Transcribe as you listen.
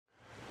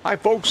Hi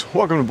folks,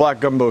 welcome to Black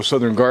Gumbo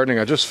Southern Gardening.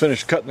 I just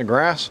finished cutting the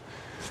grass.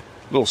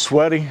 A little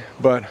sweaty,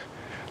 but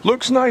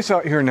looks nice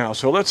out here now.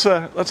 So let's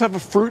have a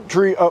fruit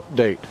tree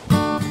update.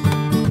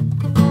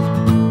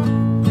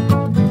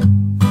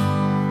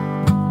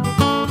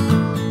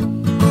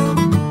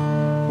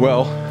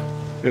 Well,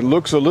 it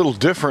looks a little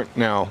different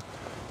now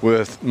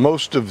with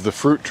most of the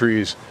fruit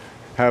trees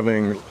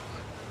having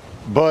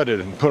budded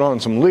and put on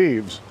some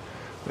leaves.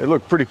 They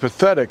look pretty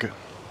pathetic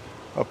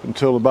up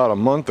until about a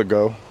month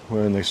ago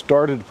when they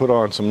started to put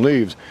on some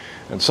leaves,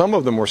 and some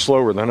of them were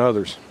slower than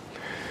others.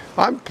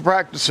 I'm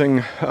practicing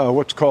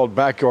what's called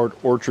backyard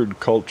orchard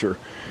culture,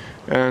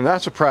 and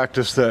that's a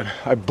practice that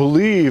I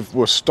believe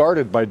was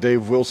started by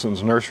Dave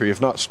Wilson's nursery.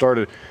 If not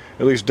started,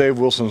 at least Dave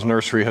Wilson's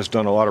nursery has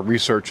done a lot of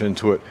research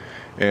into it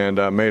and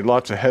made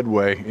lots of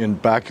headway in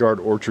backyard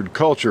orchard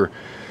culture.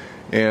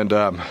 And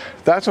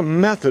that's a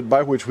method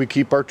by which we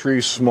keep our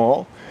trees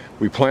small.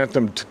 We plant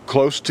them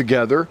close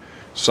together,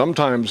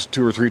 sometimes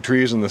 2 or 3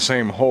 trees in the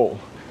same hole.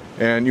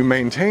 And you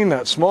maintain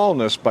that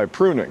smallness by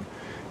pruning.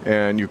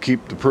 And you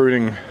keep the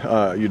pruning,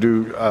 you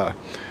do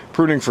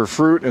pruning for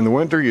fruit in the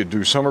winter, you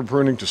do summer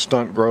pruning to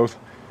stunt growth.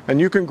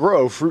 And you can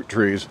grow fruit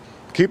trees,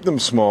 keep them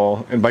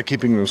small, and by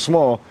keeping them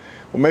small,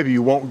 well, maybe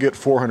you won't get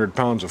 400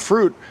 pounds of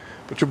fruit,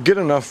 but you'll get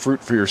enough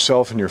fruit for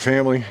yourself and your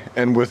family.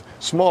 And with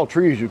small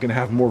trees, you can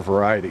have more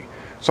variety.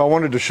 So I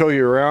wanted to show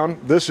you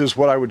around. This is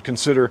what I would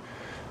consider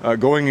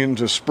going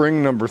into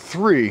spring number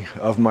 3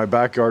 of my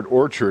backyard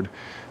orchard,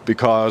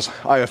 because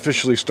I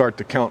officially start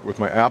to count with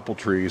my apple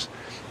trees,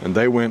 and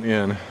they went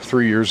in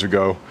 3 years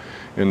ago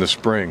in the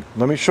spring.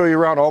 Let me show you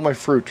around all my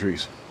fruit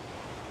trees.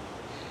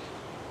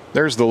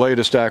 There's the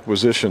latest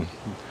acquisition.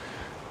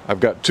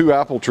 I've got 2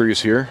 apple trees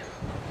here.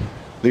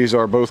 These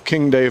are both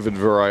King David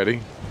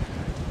variety.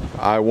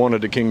 I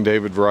wanted a King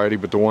David variety,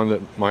 but the one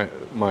that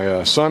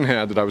my son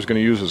had that I was going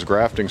to use as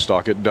grafting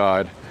stock, it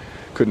died.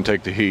 Couldn't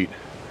take the heat,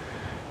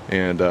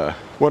 and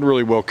wasn't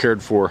really well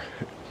cared for.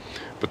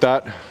 But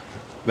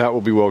that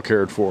will be well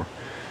cared for.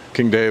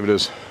 King David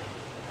is,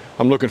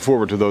 I'm looking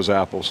forward to those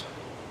apples.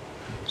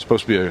 It's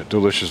supposed to be a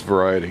delicious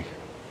variety.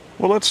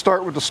 Well, let's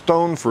start with the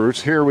stone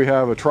fruits. Here we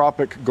have a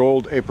tropic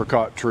gold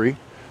apricot tree.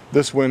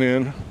 This went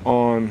in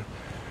on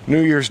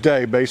New Year's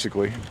Day,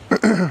 basically.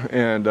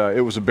 And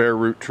it was a bare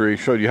root tree.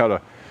 Showed you how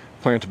to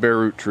plant a bare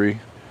root tree.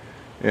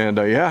 And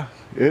yeah,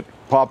 it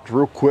popped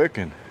real quick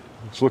and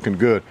it's looking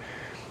good.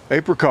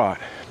 Apricot,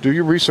 do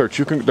your research.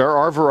 There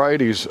are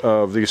varieties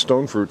of these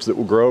stone fruits that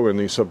will grow in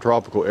these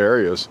subtropical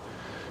areas,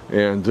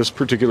 and this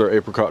particular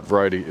apricot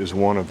variety is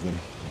one of them.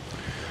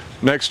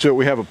 Next to it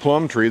we have a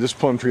plum tree. This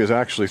plum tree is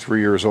actually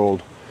 3 years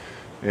old,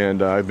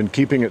 and I've been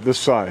keeping it this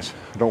size.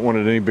 I don't want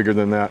it any bigger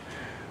than that.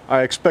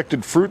 I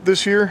expected fruit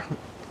this year.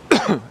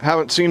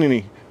 Haven't seen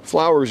any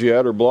flowers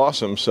yet or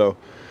blossoms, so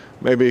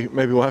maybe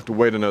we'll have to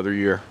wait another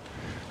year.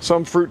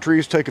 Some fruit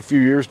trees take a few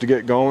years to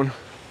get going,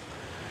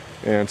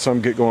 and some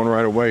get going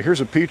right away.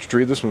 Here's a peach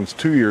tree. This one's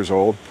 2 years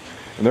old,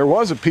 and there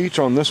was a peach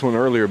on this one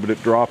earlier, but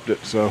it dropped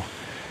it, so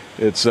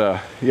it's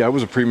yeah, it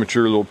was a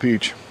premature little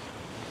peach.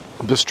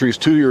 This tree's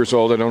 2 years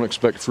old. I don't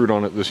expect fruit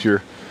on it this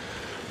year.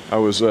 I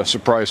was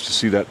surprised to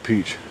see that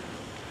peach.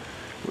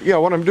 Yeah,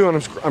 what I'm doing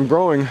is I'm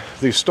growing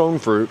these stone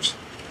fruits,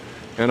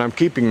 and I'm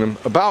keeping them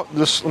about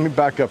this. Let me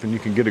back up and you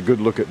can get a good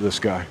look at this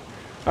guy.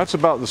 That's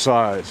about the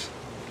size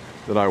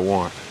that I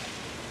want.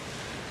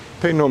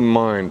 Pay no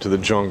mind to the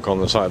junk on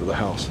the side of the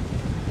house.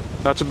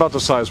 That's about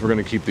the size we're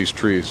going to keep these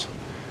trees.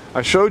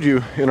 I showed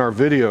you in our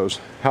videos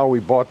how we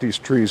bought these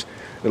trees,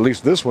 at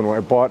least this one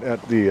I bought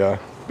at the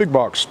big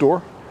box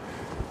store,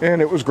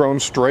 and it was grown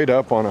straight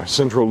up on a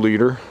central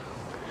leader,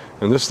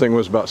 and this thing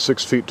was about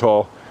 6 feet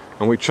tall,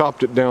 and we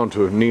chopped it down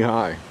to knee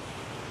high,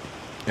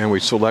 and we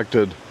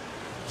selected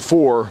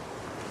 4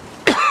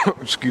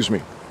 excuse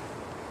me,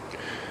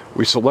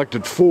 we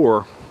selected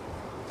 4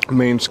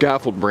 main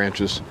scaffold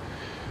branches,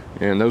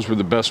 and those were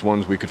the best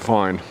ones we could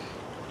find.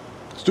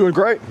 It's doing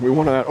great. We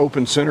wanted that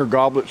open center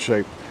goblet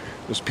shape.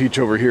 This peach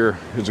over here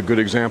is a good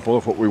example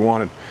of what we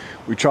wanted.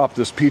 We chopped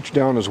this peach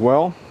down as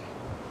well,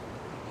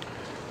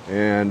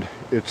 and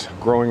it's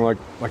growing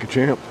like a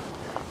champ.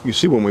 You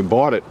see, when we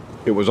bought it,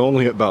 it was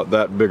only about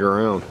that big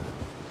around.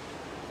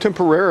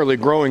 Temporarily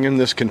growing in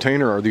this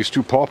container are these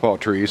 2 pawpaw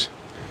trees.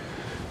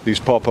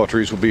 These pawpaw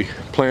trees will be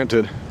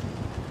planted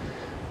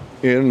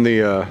in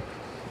the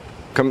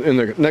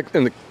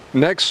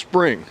next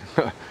spring.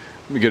 Let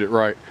me get it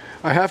right.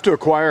 I have to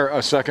acquire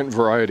a second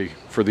variety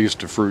for these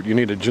to fruit. You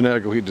need a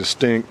genetically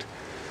distinct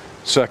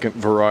second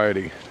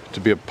variety to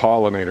be a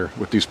pollinator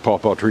with these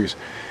pawpaw trees.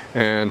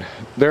 And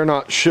they're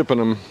not shipping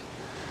them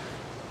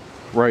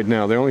right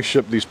now. They only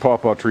ship these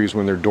pawpaw trees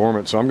when they're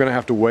dormant. So I'm going to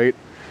have to wait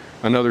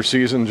another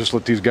season, just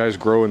let these guys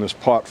grow in this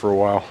pot for a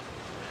while.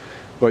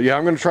 But yeah,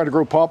 I'm going to try to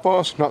grow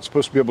pawpaws. Not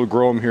supposed to be able to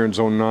grow them here in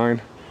zone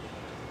 9,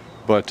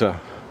 but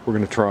we're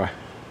going to try.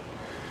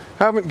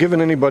 Haven't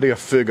given anybody a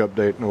fig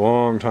update in a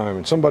long time,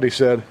 and somebody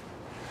said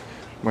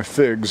my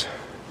figs,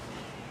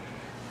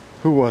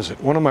 who was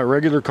it? One of my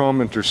regular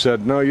commenters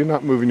said, no, you're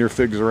not moving your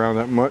figs around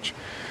that much.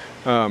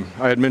 I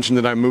had mentioned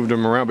that I moved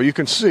them around, but you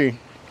can see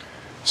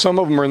Some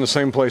of them are in the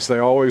same place they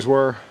always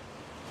were,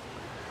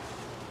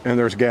 and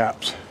there's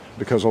gaps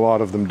because a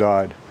lot of them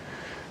died.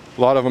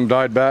 A lot of them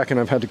died back, and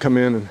I've had to come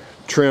in and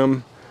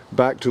trim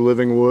back to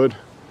living wood.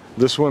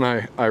 This one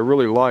I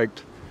really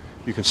liked.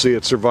 You can see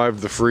it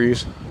survived the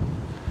freeze,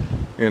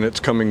 and it's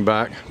coming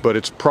back, but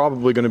it's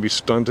probably going to be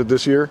stunted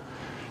this year.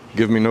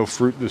 Give me no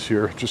fruit this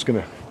year. Just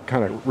going to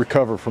kind of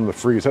recover from the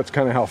freeze. That's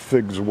kind of how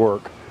figs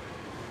work.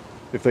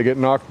 If they get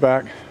knocked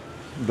back,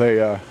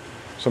 they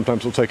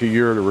sometimes will take a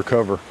year to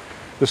recover.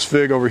 This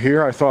fig over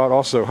here, I thought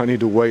also I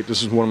need to wait.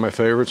 This is one of my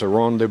favorites, a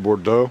Ronde de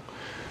Bordeaux.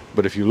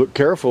 But if you look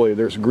carefully,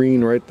 there's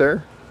green right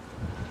there.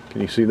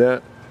 Can you see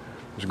that?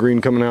 There's green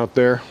coming out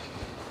there.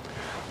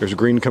 There's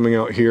green coming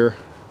out here.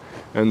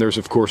 And there's,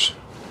 of course,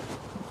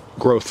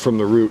 growth from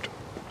the root.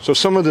 So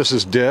some of this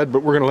is dead, but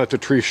we're going to let the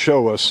tree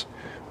show us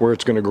where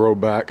it's going to grow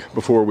back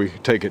before we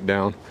take it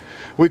down.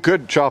 We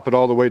could chop it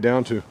all the way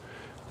down to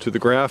the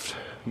graft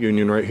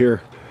union right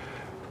here.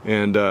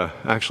 And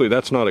actually,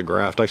 that's not a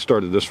graft. I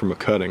started this from a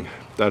cutting.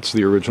 That's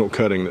the original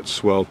cutting that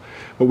swelled.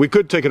 But we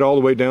could take it all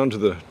the way down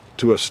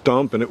to a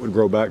stump, and it would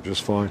grow back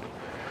just fine.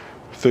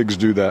 Figs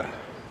do that.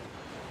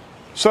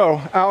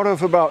 So, out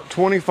of about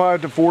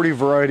 25 to 40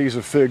 varieties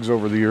of figs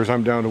over the years,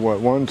 I'm down to what?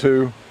 1,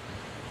 2,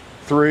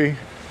 3,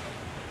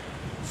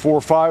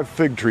 4, 5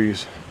 fig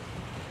trees.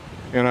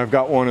 And I've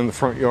got one in the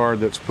front yard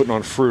that's putting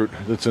on fruit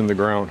that's in the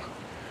ground.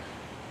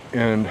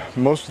 And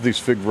most of these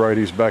fig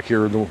varieties back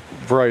here are the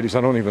varieties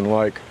I don't even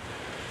like.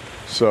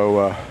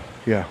 So,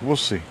 yeah, we'll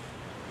see.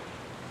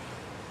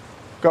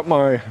 Got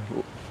my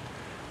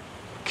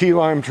key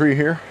lime tree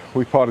here.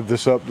 We potted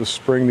this up this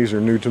spring. These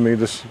are new to me,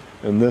 this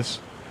and this.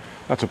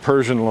 That's a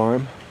Persian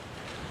lime.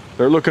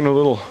 They're looking a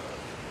little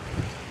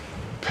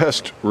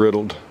pest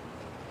riddled.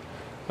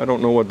 I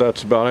don't know what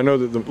that's about. I know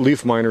that the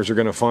leaf miners are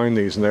going to find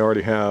these, and they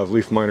already have.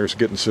 Leaf miners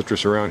getting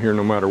citrus around here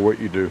no matter what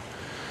you do.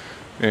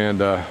 And,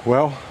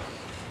 well,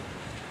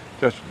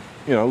 just,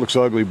 you know, it looks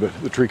ugly, but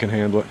the tree can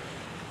handle it.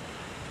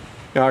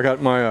 Now I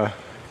got my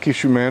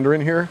Kishu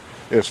mandarin here.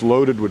 It's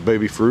loaded with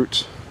baby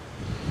fruits.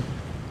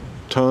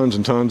 Tons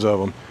and tons of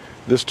them.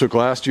 This took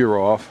last year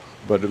off,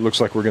 but it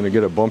looks like we're going to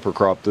get a bumper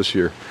crop this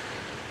year.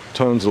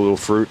 Tons of little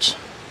fruits.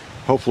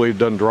 Hopefully it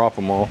doesn't drop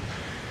them all.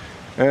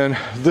 And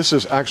this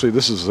is actually,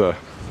 this is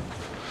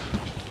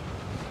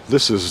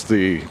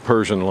the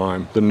Persian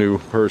lime, the new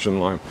Persian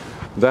lime.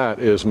 That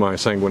is my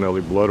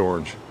Sanguinelli blood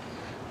orange,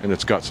 and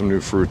it's got some new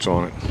fruits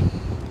on it.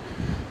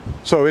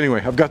 So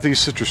anyway, I've got these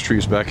citrus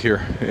trees back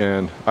here,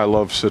 and I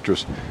love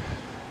citrus.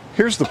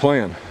 Here's the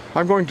plan.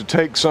 I'm going to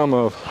take some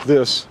of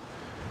this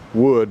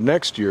wood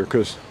next year,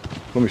 because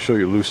let me show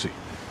you Lucy.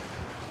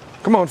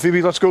 Come on,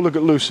 Phoebe, let's go look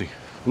at Lucy.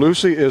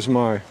 Lucy is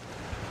my,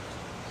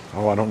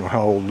 oh, I don't know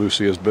how old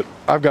Lucy is, but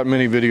I've got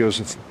many videos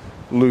of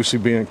Lucy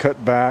being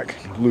cut back,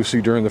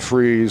 Lucy during the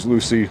freeze,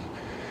 Lucy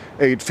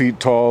 8 feet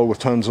tall with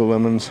tons of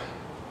lemons.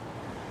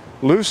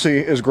 Lucy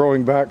is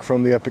growing back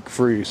from the epic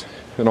freeze,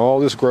 and all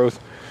this growth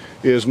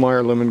is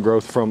Meyer lemon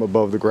growth from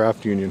above the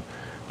graft union.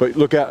 But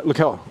look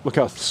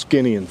how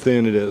skinny and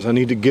thin it is. I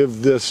need to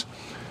give this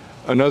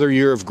another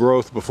year of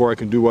growth before I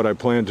can do what I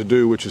plan to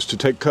do, which is to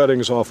take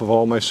cuttings off of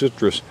all my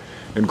citrus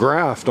and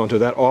graft onto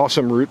that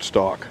awesome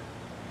rootstock.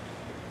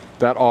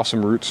 That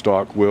awesome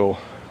rootstock will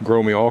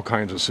grow me all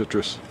kinds of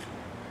citrus.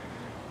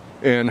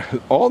 And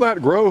all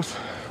that growth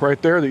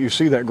right there that you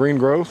see, that green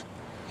growth,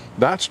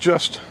 that's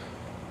just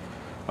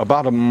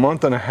about a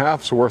month and a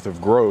half's worth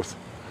of growth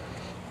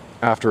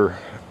after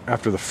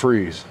the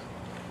freeze.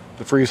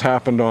 The freeze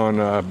happened on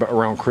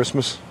around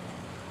Christmas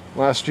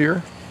last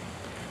year,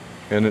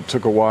 and it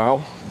took a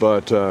while,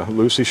 but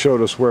Lucy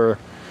showed us where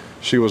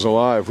she was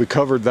alive. We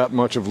covered that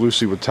much of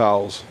Lucy with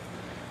towels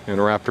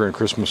and wrapped her in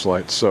Christmas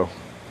lights. So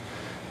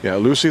yeah,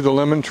 Lucy the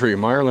lemon tree,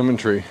 Meyer lemon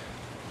tree.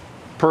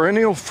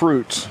 Perennial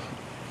fruits.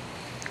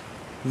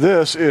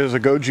 This is a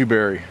goji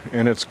berry,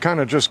 and it's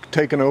kind of just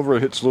taken over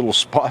its little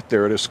spot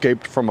there. It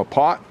escaped from a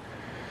pot.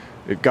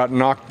 It got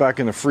knocked back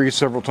in the freeze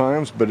several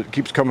times, but it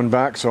keeps coming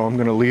back, so I'm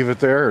going to leave it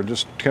there and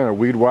just kind of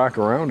weed whack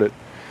around it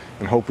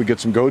and hope we get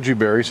some goji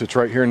berries. It's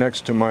right here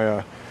next to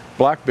my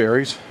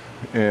blackberries,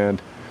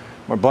 and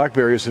my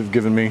blackberries have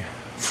given me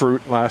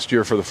fruit last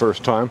year for the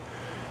first time,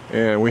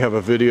 and we have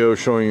a video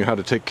showing you how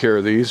to take care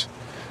of these,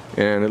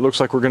 and it looks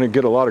like we're going to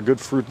get a lot of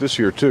good fruit this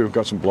year too.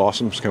 Got some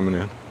blossoms coming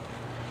in.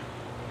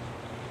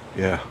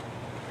 Yeah,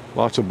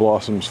 lots of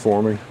blossoms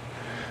forming.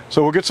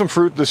 So we'll get some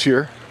fruit this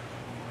year,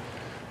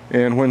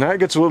 and when that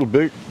gets a little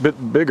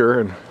bit bigger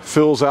and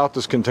fills out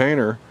this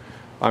container,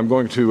 I'm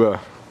going to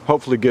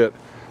hopefully get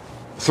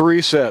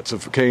 3 sets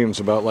of canes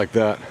about like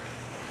that.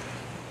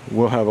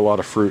 We'll have a lot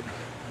of fruit.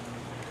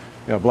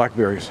 Yeah,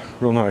 blackberries,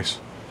 real nice.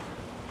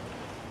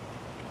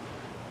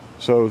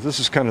 So this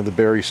is kind of the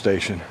berry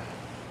station.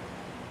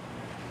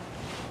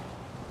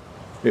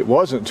 It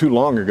wasn't too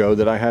long ago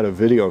that I had a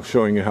video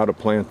showing you how to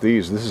plant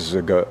these. This is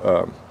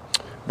a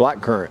black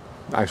currant.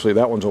 Actually,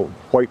 that one's a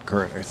white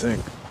currant, I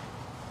think.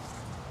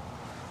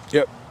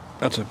 Yep,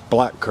 that's a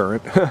black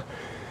currant.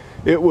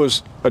 It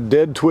was a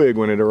dead twig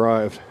when it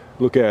arrived.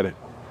 Look at it.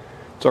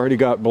 It's already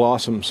got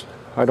blossoms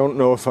I don't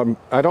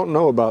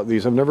know about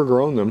these. I've never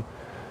grown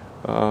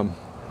them.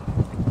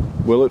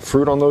 Will it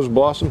fruit on those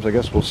blossoms? I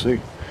guess we'll see.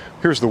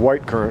 Here's the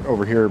white currant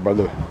over here by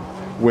the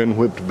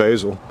wind-whipped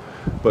basil.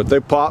 But they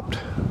popped,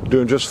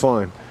 doing just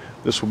fine.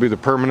 This will be the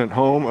permanent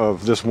home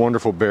of this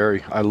wonderful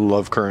berry. I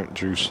love currant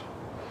juice.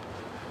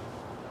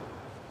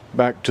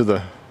 Back to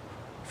the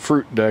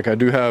fruit deck. I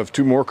do have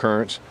 2 more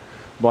currants,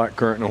 black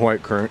currant and a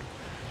white currant.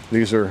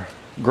 These are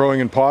growing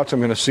in pots. I'm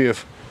going to see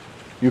if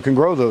you can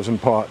grow those in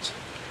pots.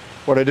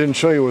 What I didn't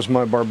show you was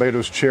my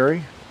Barbados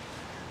cherry,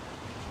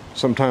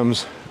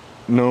 sometimes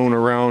known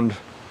around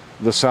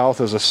the south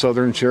as a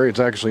southern cherry. It's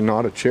actually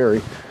not a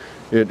cherry.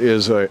 It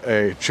is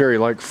a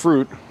cherry-like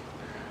fruit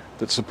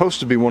that's supposed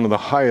to be one of the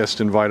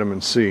highest in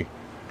vitamin C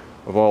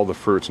of all the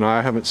fruits. Now,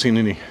 I haven't seen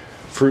any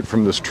fruit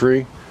from this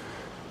tree,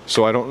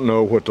 so I don't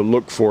know what to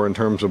look for in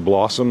terms of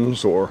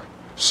blossoms or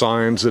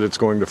signs that it's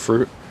going to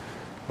fruit,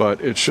 but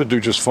it should do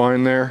just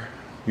fine there.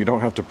 You don't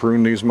have to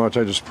prune these much.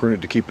 I just prune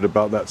it to keep it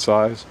about that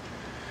size,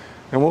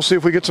 and we'll see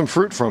if we get some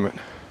fruit from it.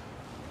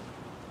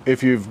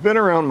 If you've been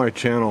around my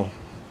channel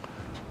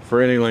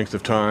for any length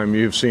of time,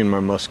 you've seen my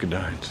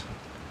muscadines.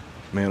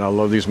 Man, I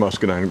love these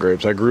muscadine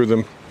grapes. I grew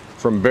them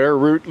from bare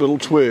root little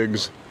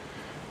twigs,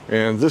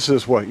 and this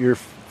is what, year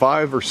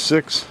 5 or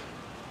 6.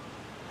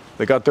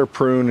 They got their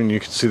prune, and you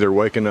can see they're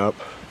waking up,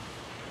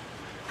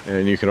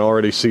 and you can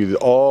already see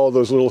all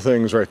those little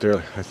things right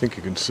there. I think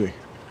you can see,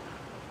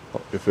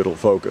 if it'll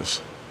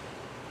focus.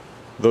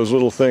 Those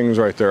little things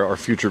right there are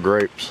future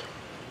grapes.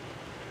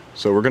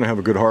 So we're going to have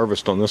a good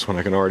harvest on this one,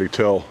 I can already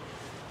tell.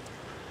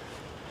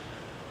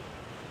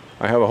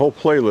 I have a whole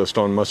playlist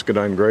on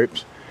muscadine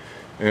grapes,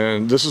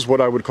 and this is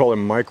what I would call a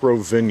micro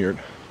vineyard.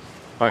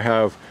 I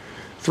have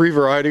 3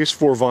 varieties,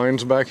 4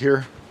 vines back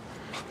here,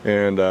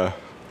 and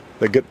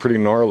they get pretty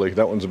gnarly.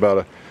 That one's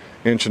about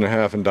 1.5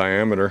 inches in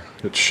diameter.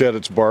 It's shed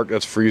its bark,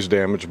 that's freeze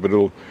damage, but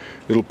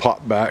it'll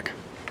pop back.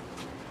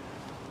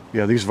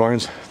 Yeah, these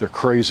vines, they're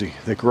crazy.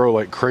 They grow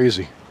like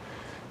crazy.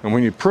 And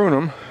when you prune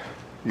them,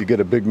 you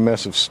get a big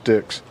mess of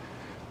sticks.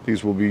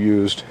 These will be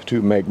used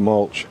to make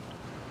mulch.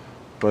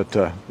 But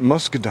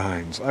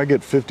muscadines, I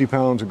get 50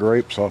 pounds of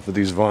grapes off of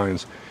these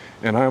vines,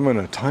 and I'm in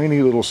a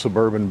tiny little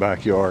suburban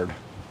backyard.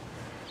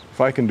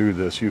 If I can do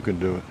this, you can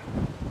do it.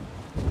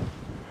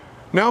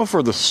 Now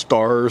for the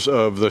stars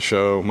of the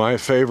show, my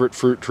favorite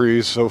fruit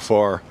trees so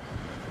far.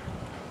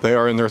 They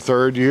are in their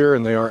 3rd year,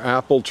 and they are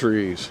apple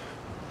trees.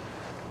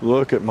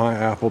 Look at my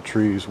apple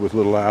trees with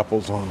little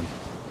apples on them.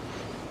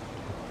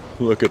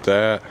 Look at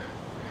that.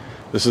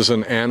 This is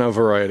an Anna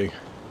variety.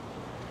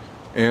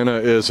 Anna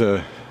is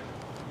a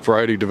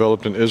variety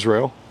developed in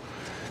Israel.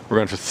 We're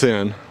going to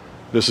thin.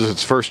 This is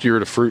its 1st year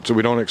to fruit, so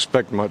we don't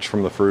expect much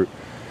from the fruit.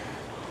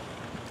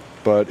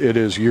 But it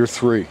is year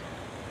 3.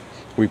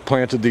 We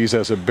planted these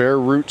as a bare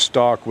root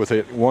stock with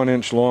a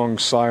 1-inch long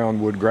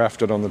scion wood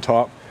grafted on the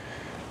top.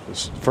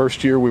 This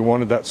 1st year we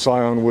wanted that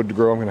scion wood to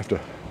grow. I'm going to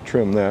have to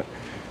trim that.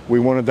 We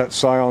wanted that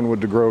scion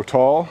wood to grow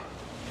tall.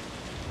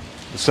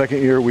 The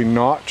 2nd year we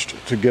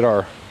notched to get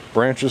our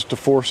branches to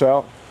force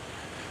out.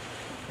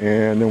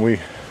 And then we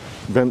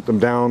bent them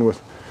down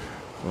with,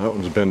 well, that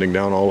one's bending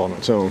down all on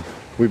its own.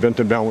 We bent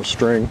them down with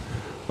string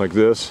like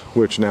this,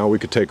 which now we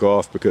could take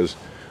off because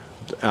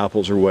the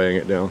apples are weighing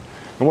it down.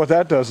 And what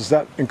that does is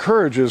that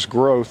encourages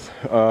growth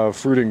of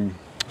fruiting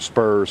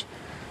spurs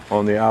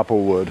on the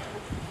apple wood.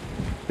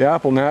 The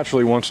apple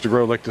naturally wants to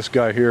grow like this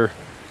guy here,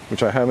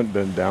 which I haven't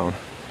bent down.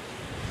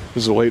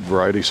 This is a late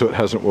variety, so it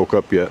hasn't woke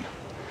up yet.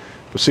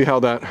 But see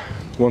how that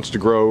wants to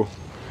grow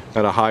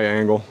at a high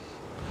angle?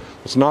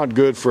 It's not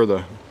good for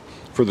the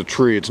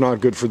tree. It's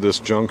not good for this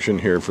junction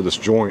here, for this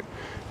joint.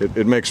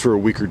 It makes for a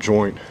weaker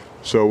joint.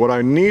 So what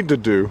I need to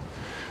do,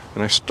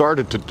 and I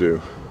started to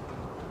do,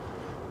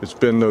 is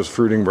bend those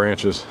fruiting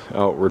branches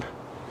outward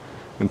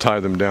and tie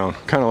them down.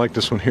 Kind of like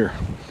this one here.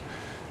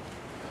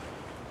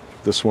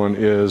 This one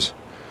is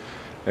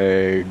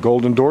a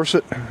Golden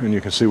Dorset, and you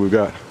can see we've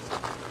got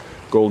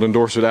Golden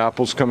Dorset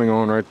apples coming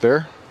on right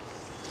there.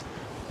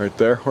 Right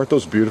there. Aren't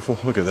those beautiful?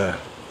 Look at that.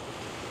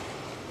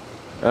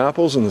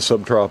 Apples in the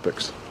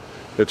subtropics.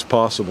 It's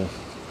possible.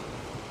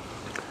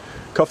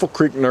 Cuffle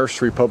Creek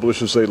Nursery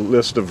publishes a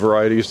list of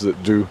varieties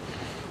that do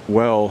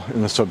well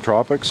in the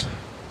subtropics.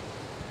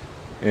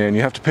 And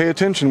you have to pay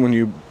attention when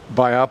you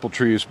buy apple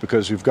trees,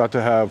 because you've got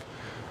to have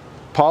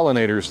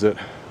pollinators that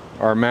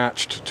are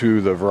matched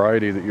to the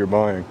variety that you're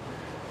buying.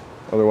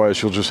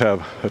 Otherwise you'll just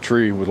have a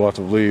tree with lots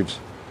of leaves.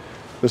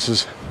 This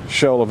is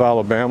Shell of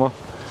Alabama.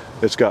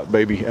 It's got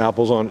baby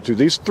apples on it too.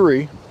 These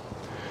 3,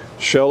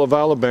 Shell of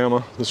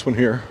Alabama, this one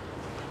here,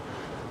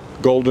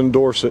 Golden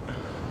Dorset,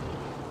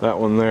 that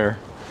one there,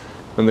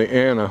 and the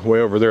Anna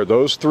way over there.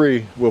 Those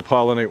 3 will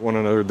pollinate one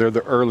another. They're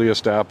the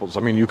earliest apples.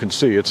 I mean, you can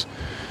see it's,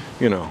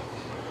 you know,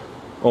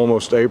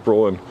 almost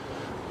April, and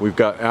we've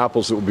got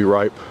apples that will be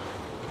ripe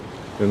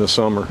in the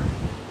summer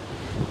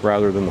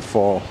rather than the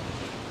fall.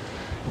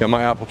 Yeah,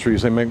 my apple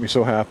trees, they make me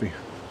so happy.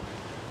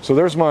 So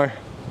there's my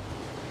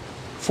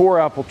 4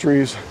 apple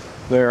trees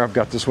there. I've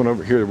got this one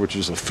over here, which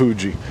is a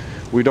Fuji.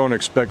 We don't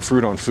expect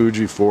fruit on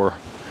Fuji for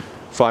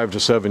 5 to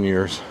 7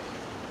 years.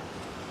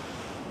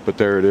 but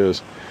there it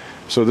is.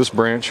 So this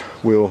branch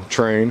will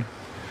train.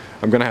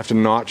 I'm gonna have to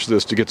notch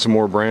this to get some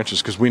more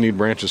branches because we need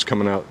branches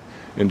coming out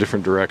in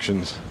different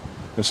directions.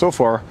 And so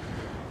far,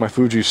 my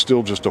Fuji's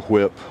still just a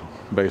whip,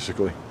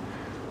 basically.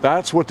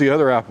 That's what the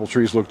other apple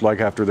trees looked like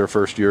after their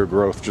first year of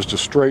growth, just a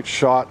straight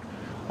shot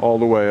all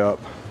the way up.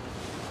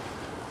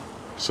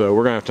 So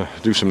we're gonna have to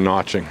do some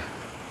notching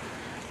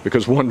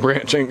because one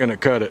branch ain't gonna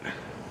cut it.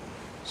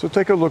 So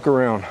take a look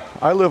around.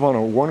 I live on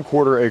a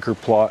 1/4 acre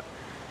plot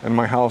and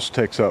my house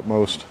takes up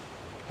most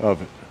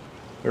of it.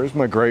 There's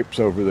my grapes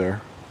over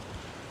there.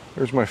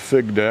 There's my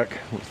fig deck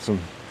with some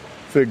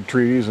fig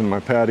trees and my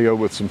patio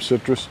with some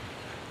citrus.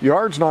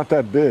 Yard's not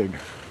that big.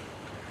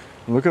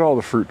 Look at all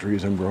the fruit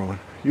trees I'm growing.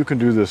 You can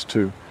do this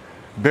too.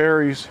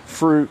 Berries,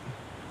 fruit.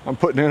 I'm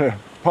putting in a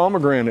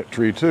pomegranate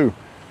tree too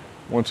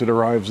once it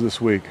arrives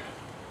this week.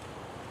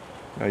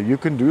 Now you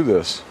can do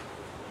this.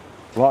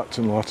 Lots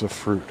and lots of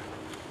fruit.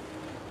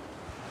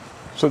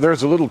 So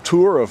there's a little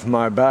tour of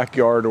my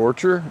backyard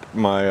orchard,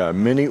 my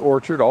mini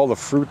orchard, all the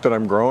fruit that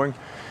I'm growing.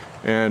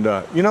 And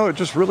you know, it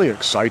just really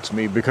excites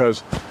me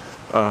because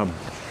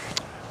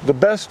the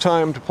best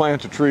time to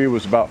plant a tree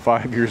was about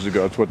 5 years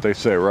ago. It's what they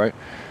say, right?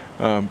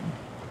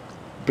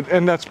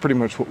 And that's pretty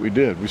much what we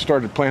did. We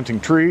started planting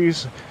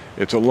trees.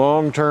 It's a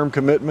long-term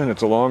commitment.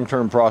 It's a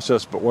long-term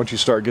process. But once you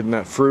start getting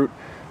that fruit,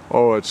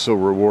 oh, it's so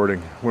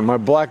rewarding. When my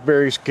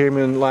blackberries came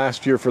in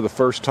last year for the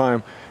first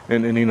time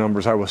in any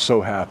numbers, I was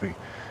so happy.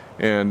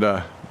 And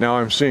now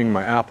I'm seeing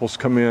my apples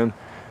come in,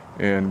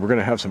 and we're going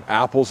to have some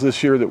apples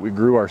this year that we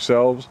grew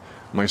ourselves.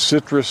 My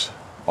citrus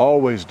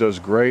always does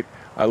great.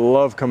 I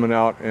love coming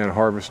out and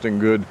harvesting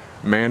good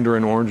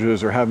mandarin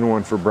oranges or having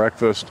one for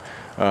breakfast.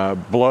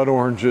 Blood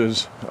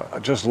oranges, I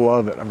just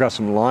love it. I've got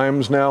some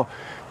limes now.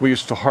 We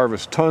used to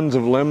harvest tons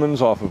of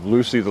lemons off of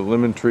Lucy, the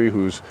lemon tree,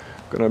 who's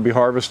going to be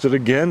harvested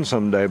again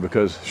someday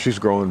because she's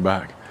growing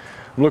back.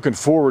 I'm looking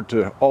forward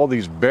to all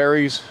these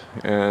berries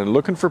and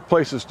looking for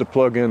places to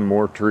plug in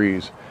more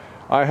trees.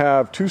 I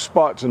have 2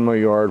 spots in my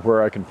yard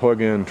where I can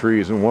plug in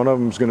trees, and one of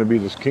them is going to be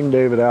this King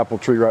David apple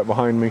tree right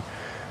behind me,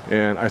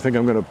 and I think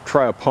I'm going to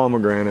try a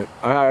pomegranate.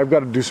 I've got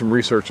to do some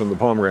research on the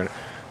pomegranate.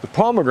 The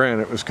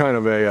pomegranate was kind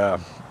of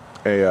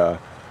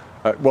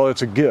well,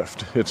 it's a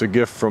gift. It's a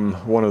gift from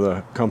one of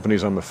the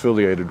companies I'm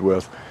affiliated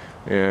with,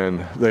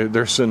 and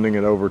they're sending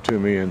it over to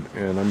me, and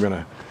I'm going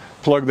to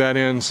plug that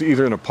in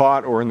either in a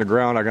pot or in the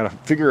ground. I got to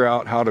figure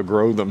out how to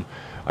grow them.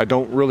 I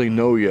don't really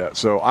know yet,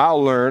 so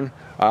I'll learn,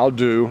 I'll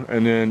do,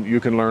 and then you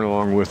can learn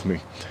along with me.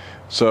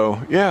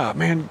 So yeah,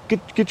 man,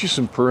 get you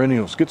some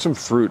perennials, get some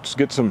fruits,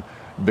 get some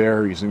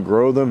berries, and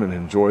grow them and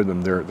enjoy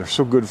them. They're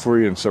so good for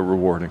you and so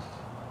rewarding.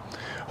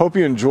 Hope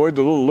you enjoyed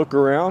the little look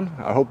around.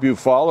 I hope you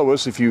follow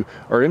us. If you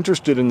are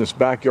interested in this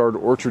backyard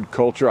orchard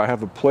culture, I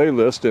have a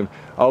playlist, and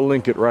I'll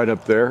link it right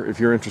up there if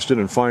you're interested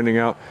in finding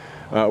out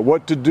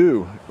what to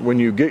do when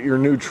you get your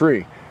new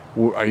tree.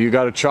 You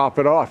got to chop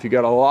it off, you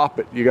got to lop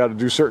it, you got to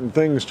do certain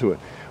things to it.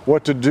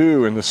 What to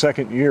do in the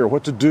second year,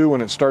 what to do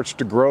when it starts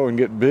to grow and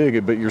get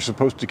big, but you're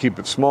supposed to keep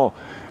it small.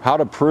 How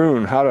to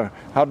prune, how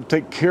to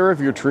take care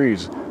of your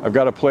trees. I've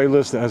got a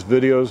playlist that has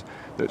videos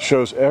that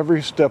shows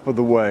every step of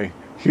the way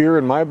here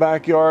in my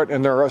backyard,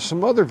 and there are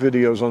some other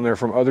videos on there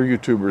from other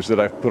YouTubers that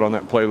I've put on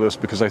that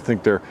playlist because I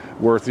think they're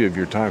worthy of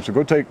your time. So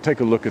go take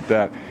a look at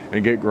that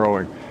and get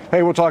growing.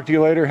 Hey, we'll talk to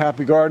you later.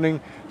 Happy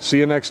gardening. See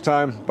you next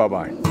time.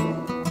 Bye-bye.